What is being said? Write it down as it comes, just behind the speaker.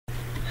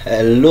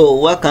Hello,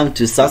 welcome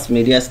to SAS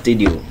Media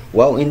Studio.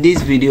 Well, in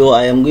this video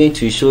I am going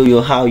to show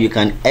you how you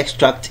can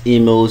extract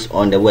emails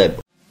on the web.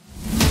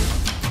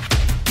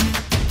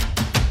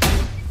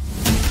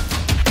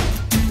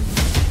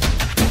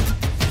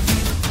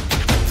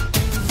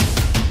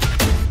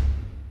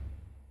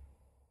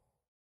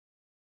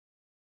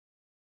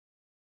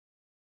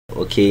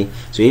 Okay,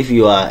 so if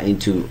you are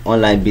into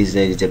online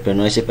business,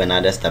 entrepreneurship and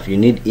other stuff, you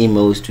need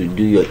emails to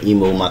do your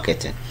email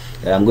marketing.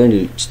 And I'm going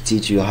to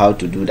teach you how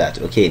to do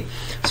that. Okay,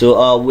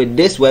 so with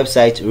this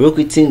website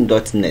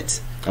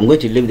recruiting.net, I'm going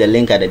to leave the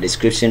link at the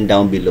description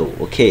down below.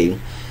 Okay,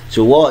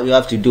 so what you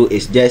have to do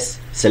is just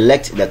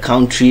select the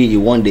country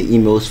you want the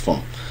emails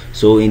from.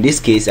 So in this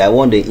case I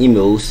want the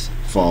emails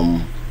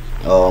from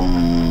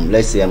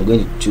let's say I'm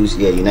going to choose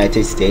here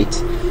United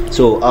States.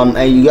 So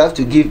and you have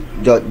to give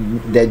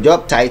the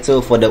job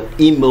title for the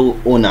email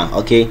owner.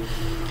 Okay,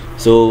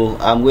 so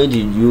I'm going to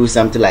use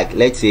something like,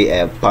 let's say,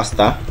 a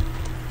pastor.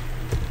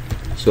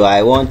 So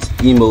I want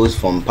emails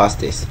from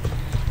pastors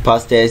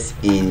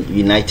in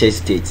United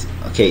States.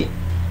 Okay,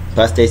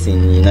 pastors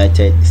in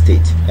United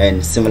States,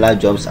 and similar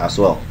jobs as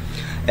well.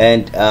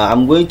 And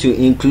I'm going to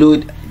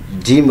include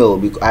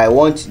Gmail because I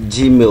want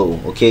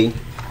Gmail. Okay,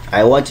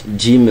 I want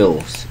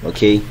Gmails.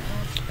 Okay,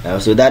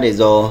 so that is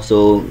all.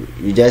 So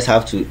you just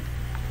have to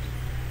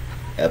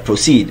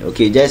proceed.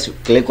 Okay, just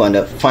click on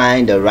the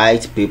find the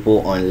right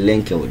people on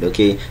LinkedIn.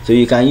 Okay, so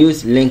you can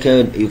use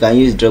LinkedIn, you can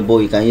use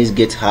Dribble, you can use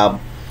GitHub,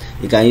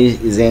 you can use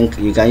Zinc,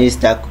 you can use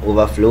Stack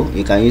Overflow,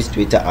 you can use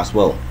Twitter as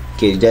well.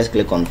 Okay, just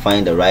click on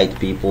find the right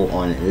people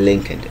on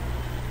LinkedIn.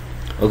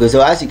 Okay,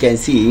 so as you can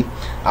see,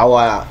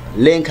 our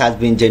link has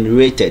been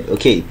generated.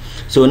 Okay,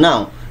 so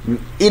now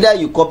either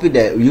you copy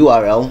the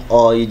URL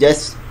or you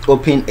just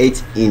open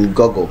it in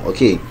Google.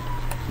 Okay,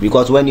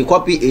 because when you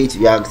copy it,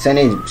 you are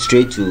sending it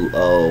straight to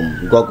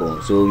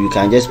Google, so you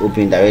can just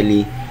open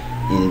directly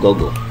in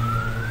Google.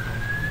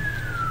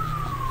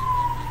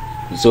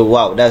 So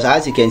wow, that's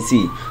as you can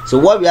see. So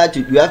what we have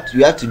to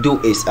do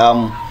is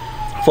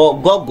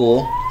for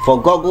Google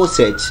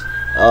search,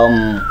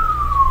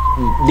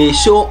 they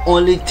show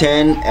only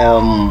 10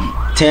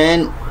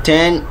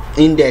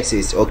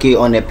 indexes, okay,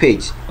 on a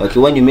page, okay,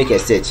 when you make a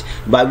search.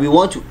 But we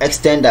want to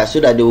extend that so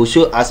that they will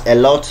show us a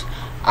lot,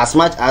 as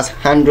much as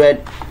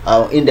 100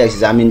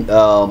 indexes, I mean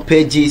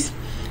pages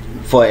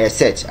for a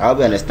search. I hope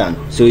you understand.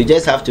 So you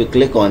just have to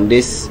click on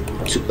this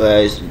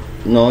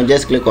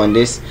just click on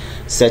this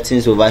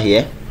settings over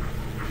here.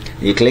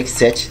 You click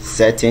search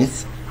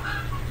settings.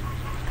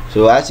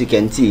 So as you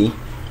can see,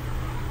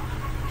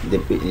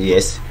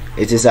 yes,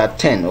 it is at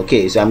 10.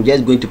 Okay, so I'm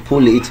just going to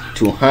pull it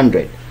to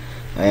 100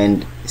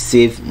 and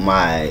save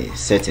my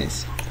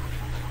settings.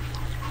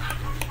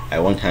 I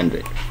want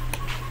 100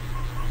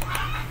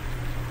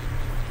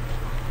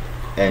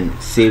 and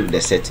save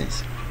the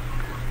settings.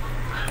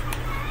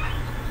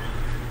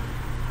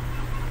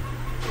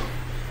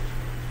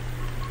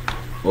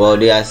 Well,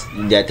 they are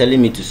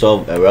telling me to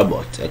solve a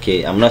robot.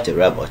 Okay, I'm not a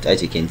robot,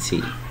 as you can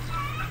see.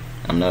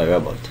 I'm not a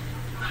robot.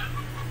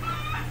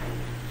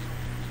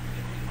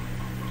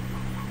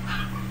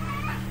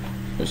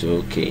 It's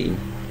okay.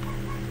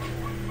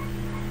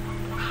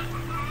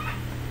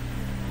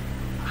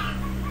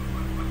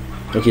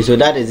 Okay, so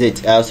that is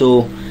it.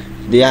 So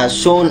they have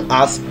shown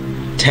us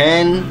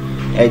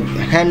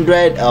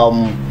 100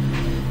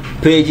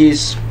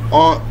 pages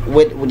on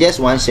with just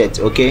one set.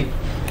 Okay,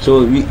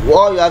 so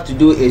all you have to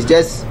do is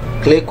just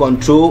click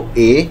Ctrl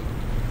A,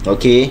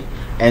 okay,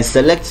 and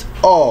select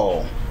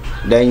all.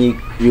 Then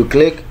you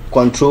click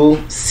Ctrl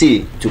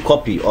C to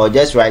copy, or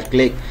just right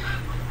click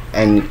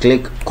and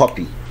click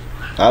copy.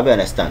 I hope you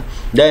understand.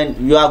 Then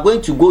you are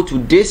going to go to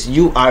this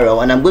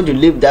URL, and I'm going to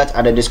leave that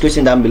at the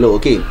description down below.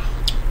 Okay,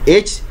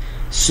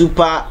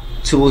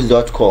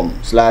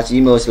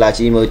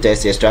 hsupertools.com/email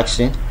test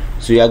extraction.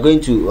 So you are going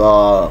to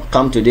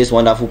come to this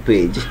wonderful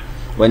page.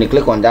 When you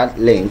click on that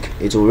link,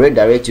 it will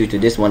redirect you to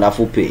this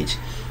wonderful page.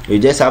 You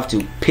just have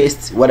to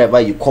paste whatever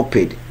you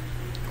copied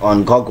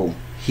on Google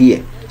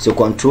here. So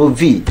Ctrl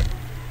V,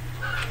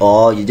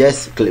 or you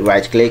just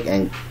right click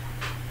and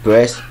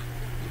press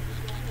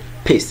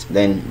paste,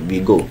 then we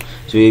go.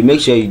 So you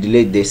make sure you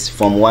delete this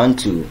from 1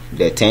 to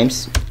the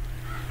terms.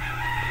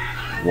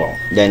 Wow,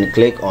 then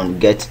click on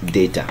get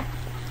data.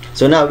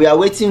 So now we are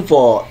waiting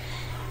for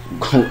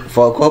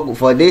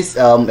this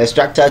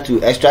extractor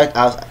to extract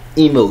our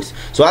emails.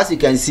 So as you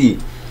can see,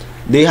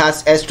 they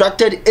has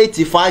extracted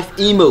 85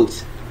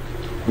 emails.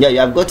 Yeah, you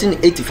have gotten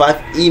 85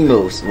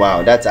 emails.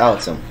 Wow, that's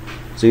awesome.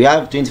 So you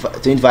have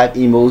 25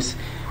 emails.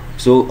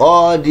 So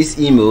all these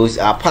emails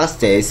are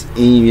pastors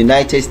in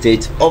United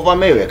States of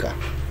America.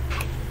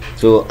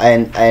 So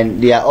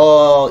and they are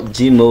all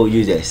Gmail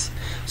users.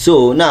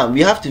 So now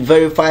we have to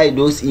verify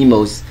those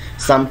emails.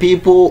 Some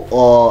people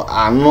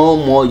are no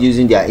more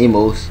using their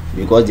emails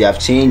because they have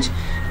changed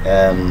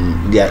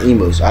their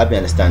emails. I hope you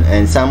understand.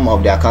 And some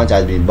of their accounts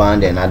has been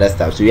banned and other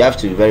stuff. So you have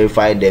to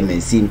verify them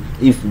and see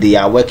if they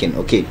are working.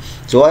 Okay,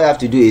 so all you have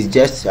to do is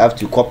just have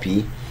to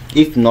copy.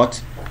 If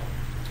not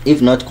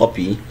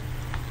copy,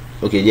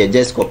 Okay, yeah,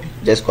 just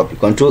copy.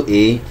 Control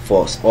A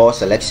for all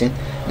selection,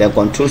 then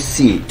Control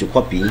C to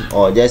copy,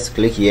 or just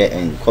click here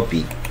and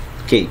copy.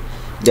 Okay,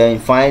 then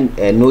find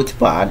a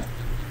notepad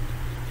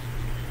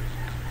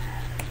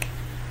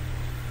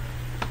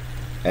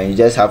and you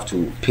just have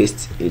to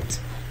paste it.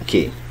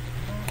 Okay,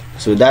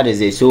 so that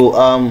is it. So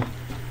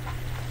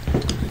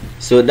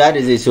that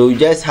is it. So you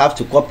just have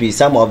to copy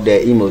some of the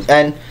emails,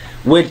 and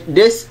with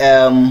this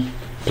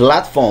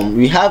platform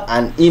we have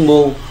an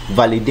email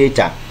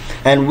validator,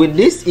 and with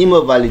this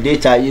email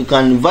validator you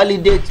can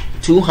validate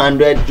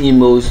 200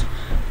 emails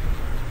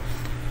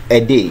a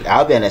day. I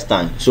hope you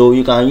understand. So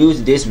you can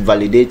use this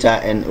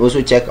validator and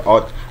also check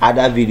out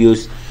other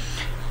videos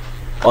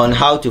on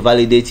how to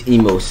validate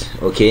emails.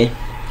 Okay,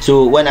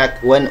 so when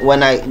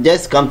I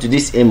just come to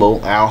this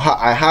email,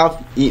 I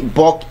have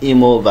bulk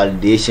email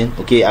validation.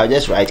 Okay, I'll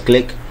just right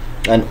click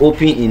and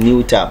open a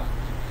new tab.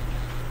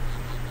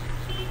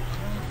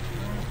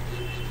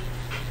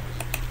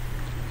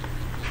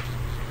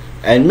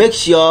 And make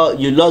sure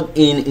you log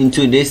in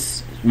into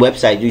this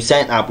website. You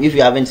sign up. If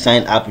you haven't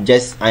signed up,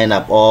 just sign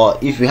up, or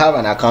if you have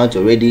an account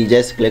already,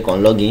 just click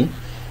on login,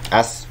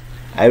 as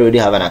I already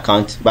have an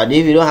account. But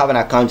if you don't have an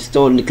account,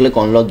 still click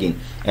on login.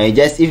 And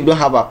just, if you don't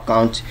have an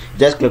account,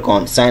 just click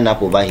on sign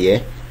up over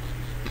here.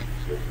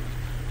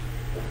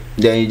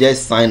 Then you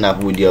just sign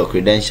up with your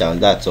credentials.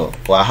 That's all.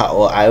 Or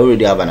I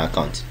already have an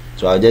account,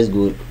 so I'll just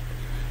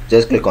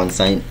click on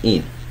sign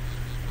in.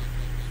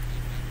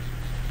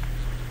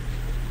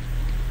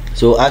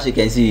 So as you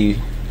can see,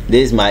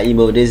 this is my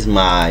email, this is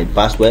my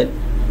password.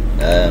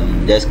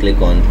 Just click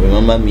on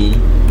remember me,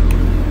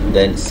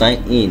 then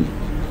sign in.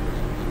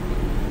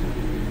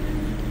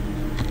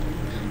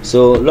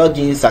 So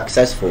login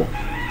successful.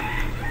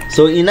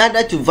 So in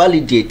order to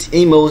validate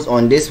emails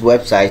on this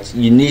website,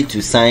 you need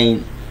to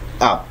sign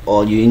up,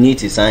 or you need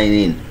to sign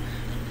in.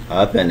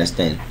 I hope you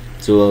understand.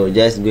 So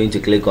just going to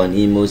click on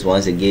emails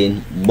once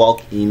again,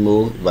 bulk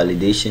email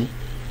validation.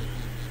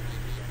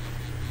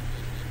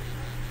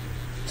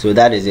 So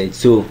that is it.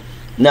 So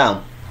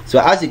now, so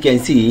as you can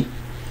see,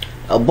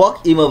 a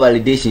bulk email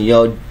validation,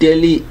 your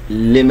daily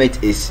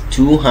limit is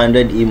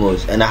 200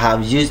 emails, and I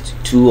have used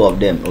 2 of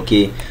them.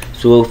 Okay,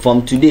 so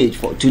from today,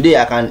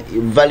 I can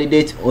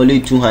validate only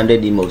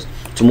 200 emails.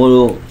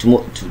 Tomorrow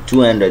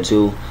 200.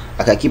 So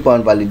I can keep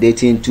on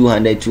validating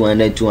 200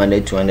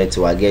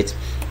 so I get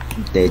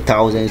the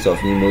thousands of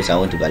emails I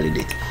want to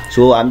validate.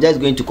 So I'm just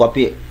going to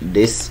copy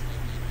this,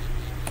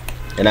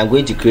 and I'm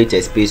going to create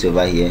a space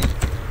over here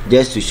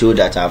just to show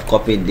that I've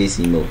copied this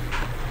email.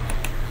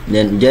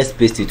 Then just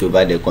paste it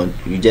over the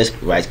you just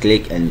right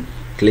click and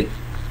click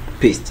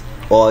paste,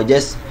 or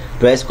just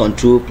press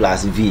Ctrl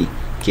plus V.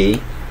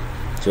 Okay,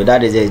 so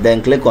that is it.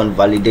 Then click on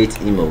validate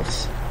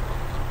emails.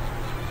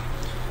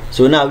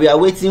 So now we are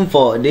waiting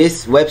for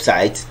this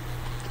website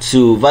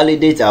to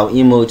validate our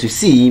email, to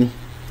see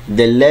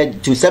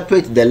to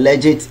separate the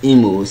legit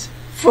emails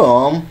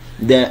from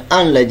the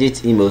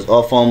unlegit emails,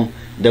 or from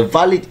the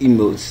valid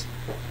emails.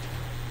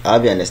 I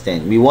hope you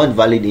understand. We want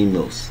valid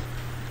emails.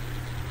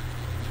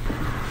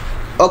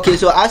 Okay,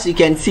 so as you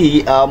can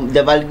see,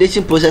 the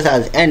validation process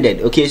has ended.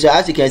 Okay, so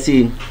as you can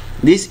see,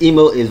 this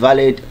email is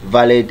valid.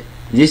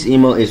 This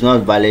email is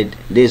not valid.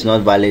 This is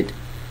not valid.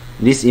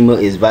 This email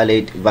is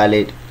valid.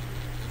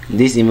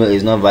 This email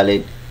is not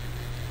valid.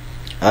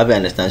 I hope you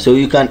understand. So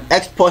you can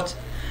export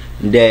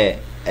the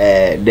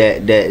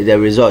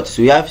results.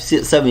 So we have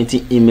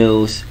 70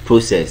 emails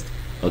processed.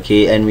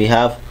 Okay, and we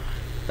have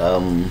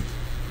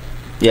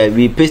yeah,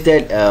 we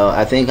pasted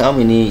I think how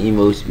many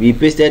emails we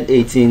pasted?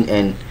 18,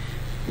 and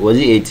was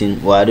it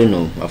 18? Well, I don't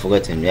know, I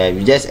forgotten. Yeah,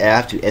 we just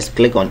have to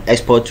click on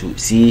export to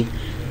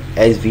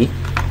CSV.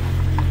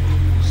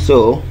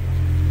 So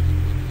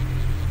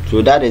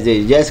that is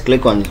it. Just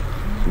click on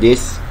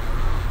this.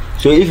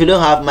 So if you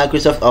don't have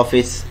Microsoft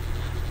Office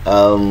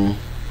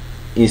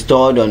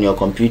installed on your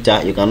computer,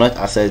 you cannot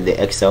access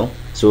the Excel.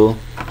 So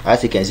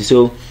as you can see,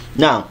 so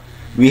now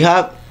we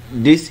have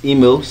these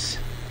emails.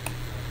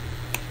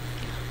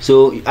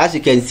 So as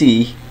you can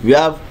see, we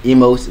have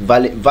emails,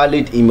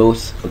 valid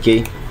emails.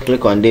 Okay,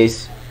 click on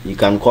this, you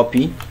can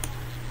copy.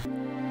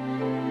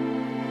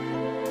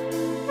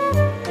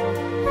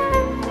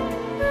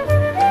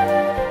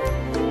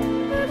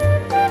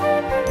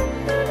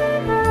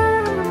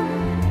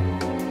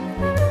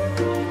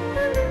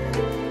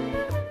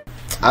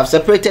 I've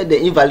separated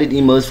the invalid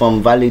emails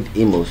from valid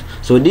emails.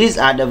 So these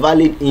are the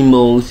valid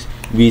emails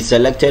we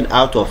selected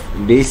out of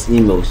these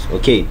emails.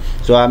 Okay,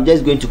 so I'm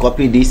just going to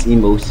copy these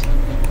emails.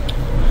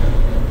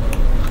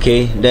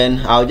 Okay,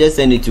 then I'll just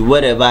send it to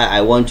wherever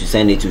I want to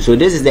send it to. So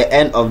this is the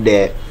end of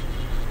the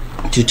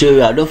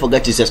tutorial. Don't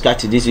forget to subscribe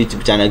to this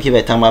YouTube channel, give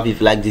a thumb up if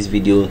you like this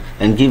video,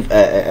 and give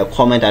a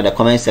comment at the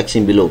comment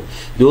section below.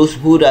 Those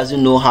who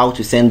doesn't know how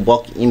to send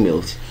bulk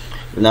emails,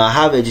 now I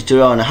have a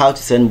tutorial on how to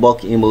send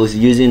bulk emails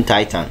using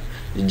Titan.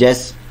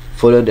 Just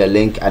follow the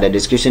link at the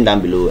description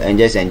down below and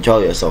just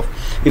enjoy yourself.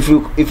 If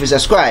you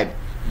subscribe,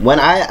 when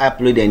I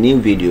upload a new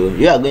video,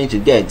 you are going to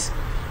get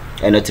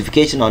a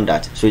notification on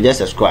that. So just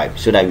subscribe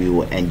so that we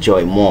will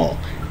enjoy more.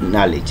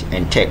 knowledge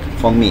and tech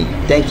from me.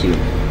 Thank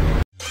you.